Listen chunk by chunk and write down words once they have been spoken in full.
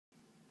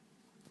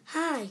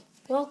Hi,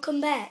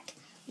 welcome back.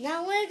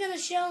 Now we're going to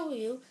show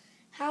you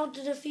how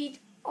to defeat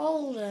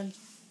Olden.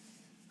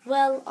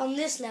 Well, on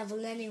this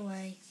level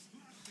anyway.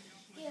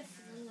 Yeah,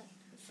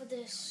 for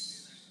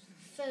this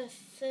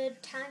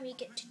third time you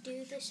get to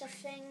do this, I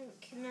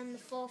think, and then the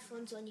fourth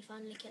one's when you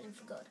finally kill him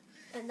for good.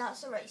 And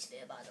that's the race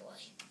sphere, by the way.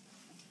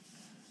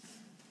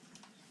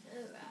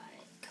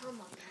 Alright, come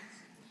on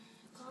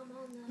now. Come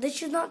on now. This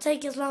should not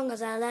take as long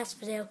as our last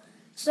video.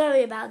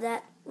 Sorry about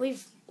that.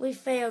 We've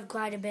failed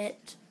quite a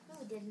bit. No,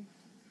 we didn't.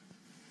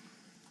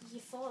 You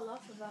fall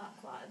off of that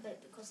quite a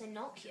bit because they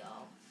knock you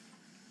off.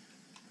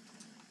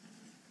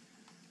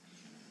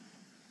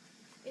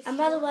 And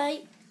by the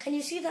way, can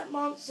you see that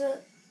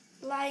monster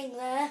lying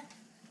there?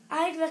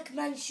 I'd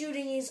recommend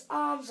shooting his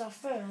arms off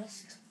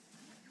first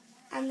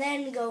and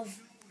then go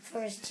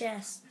for his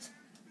chest.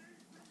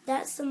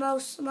 That's the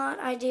most smart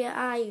idea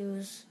I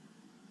use.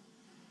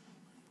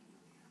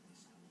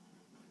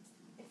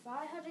 If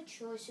I had a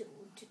choice, it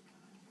would to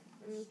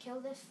kill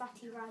this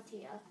fatty right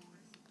here,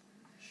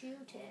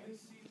 shoot him.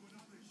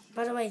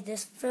 By the way,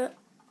 this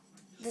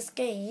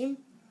game,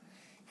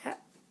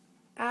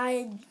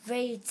 I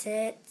rate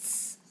it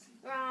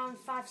around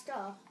 5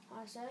 star,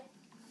 I say.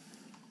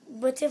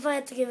 But if I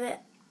had to give it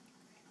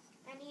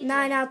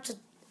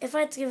if I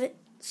had to give it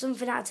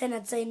something out of 10,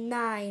 I'd say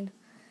 9,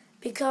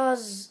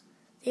 because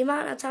the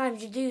amount of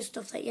times you do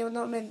stuff that you're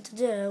not meant to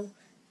do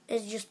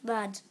is just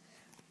bad.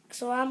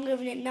 So I'm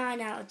giving it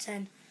 9 out of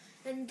 10.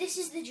 And this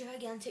is the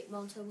gigantic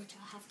monster which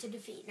I have to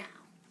defeat now.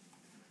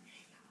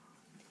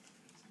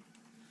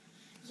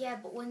 Yeah,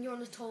 but when you're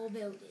on a tall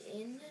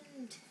building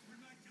and...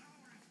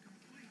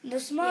 The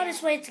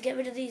smartest way to get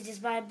rid of these is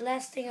by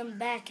blasting them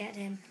back at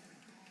him.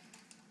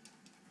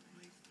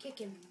 Kick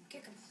him,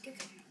 kick him,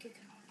 kick him, kick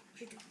him.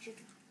 Shoot him, shoot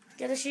him.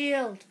 Get a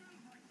shield.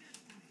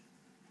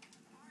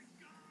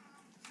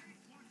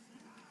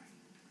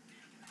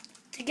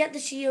 To get the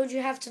shield,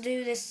 you have to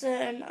do this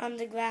certain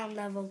underground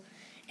level.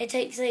 It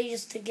takes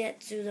ages to get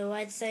to, though.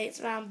 I'd say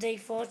it's around day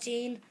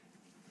 14.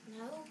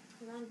 No,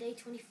 around day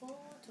 24,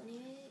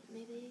 28,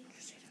 maybe.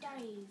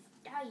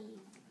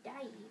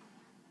 Dive.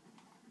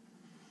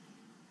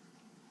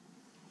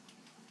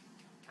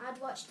 I'd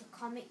watch the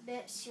comic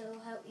bits, it'll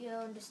help you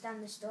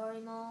understand the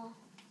story more.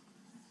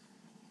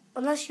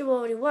 Unless you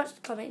already watched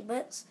the comic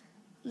bits,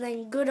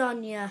 then good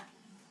on you.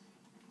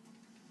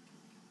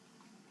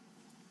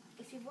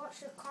 If you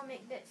watched the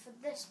comic bit for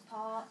this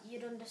part,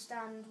 you'd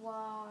understand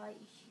why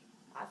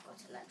I've got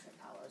electric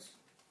powers.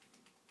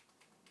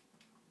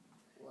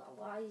 Well,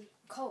 why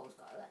Cole's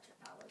got electric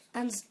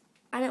powers.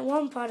 And at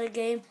one part of the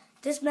game,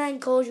 this man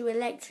calls you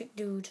Electric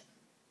Dude.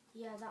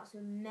 Yeah, that's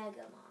a Mega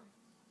Man.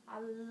 I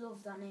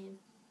love that name.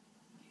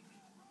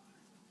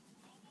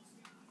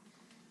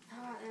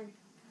 Alright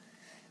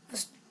then.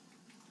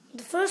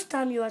 The first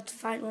time you have to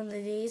fight one of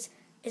these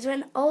is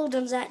when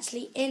Olden's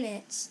actually in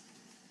it.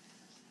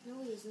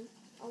 No, he isn't.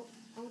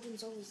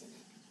 Olden's always in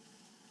it.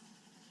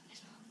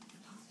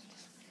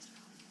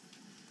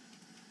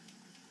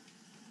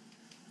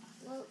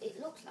 Well, it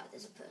looks like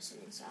there's a person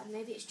inside.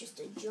 Maybe it's just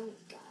a junk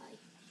guy.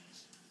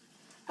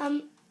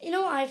 You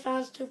know what I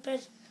found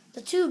stupid?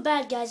 The two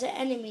bad guys are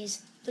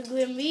enemies. The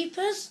Grim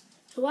Reapers,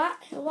 who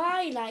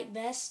I like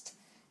best,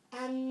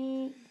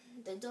 and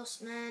the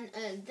Dustman,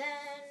 and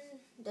then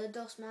the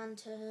Dustman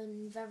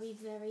turned very,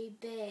 very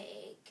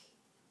big.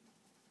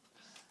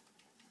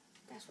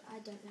 That's what I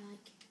don't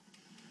like.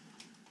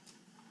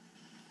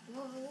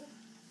 Whoa.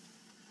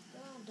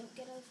 Oh, don't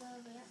get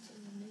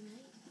overreacting on me,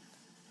 mate.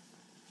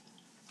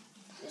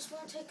 This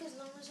won't take as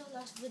long as our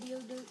last video,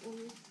 don't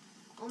worry.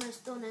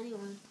 Almost done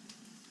anyway.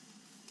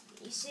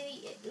 You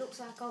see, it looks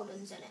like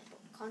Olden's in it, but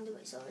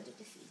Conduit's already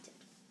defeated.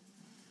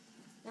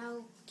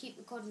 Now, keep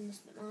recording this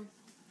bit, man.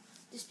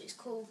 This bit's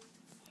cool.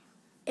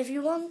 If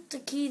you want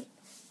to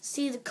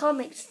see the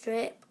comic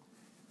strip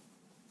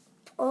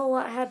or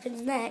what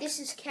happens next... This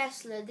is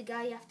Kessler, the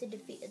guy you have to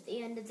defeat at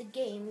the end of the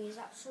game. He's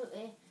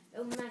absolutely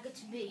omega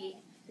to beat,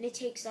 and it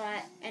takes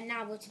like an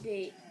hour to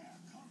beat.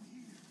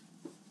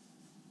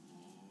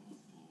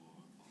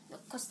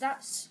 Because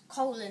that's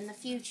Cole in the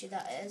future,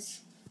 that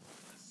is.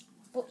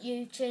 But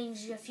you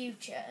change your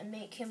future and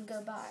make him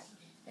go back,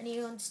 and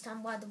you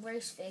understand why the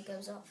race sphere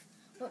goes off.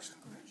 Watch the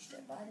comic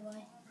strip, by the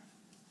way.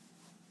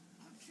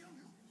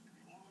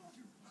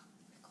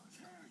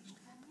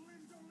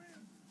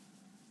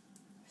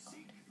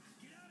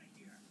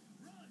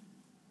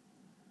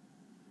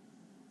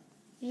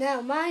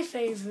 Now, my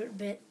favourite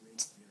bit.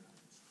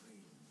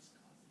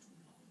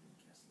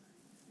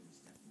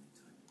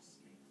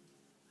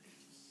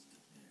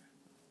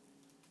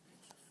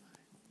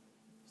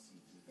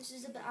 This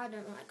is the bit I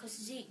don't like, because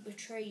Zeke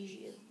betrays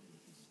you.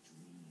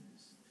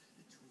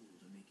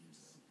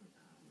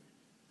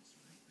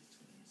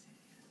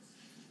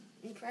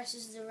 He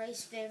presses the race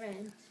sphere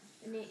in,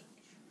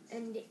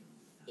 and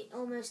it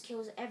almost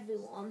kills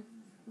everyone.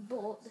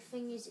 But the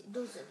thing is, it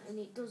doesn't, and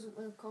it doesn't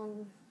work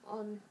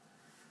on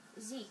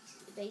Zeke,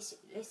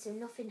 basically, so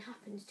nothing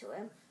happens to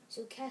him.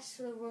 So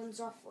Kessler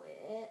runs off with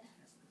it,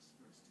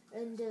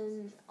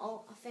 and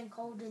I think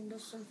Olden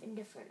does something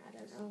different, I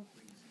don't know.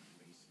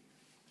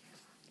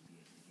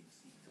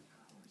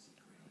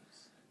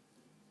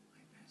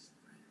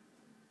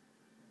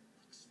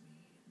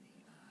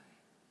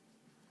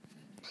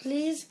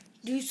 Please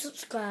do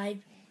subscribe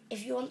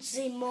if you want to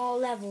see more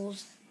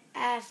levels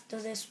after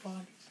this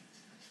one.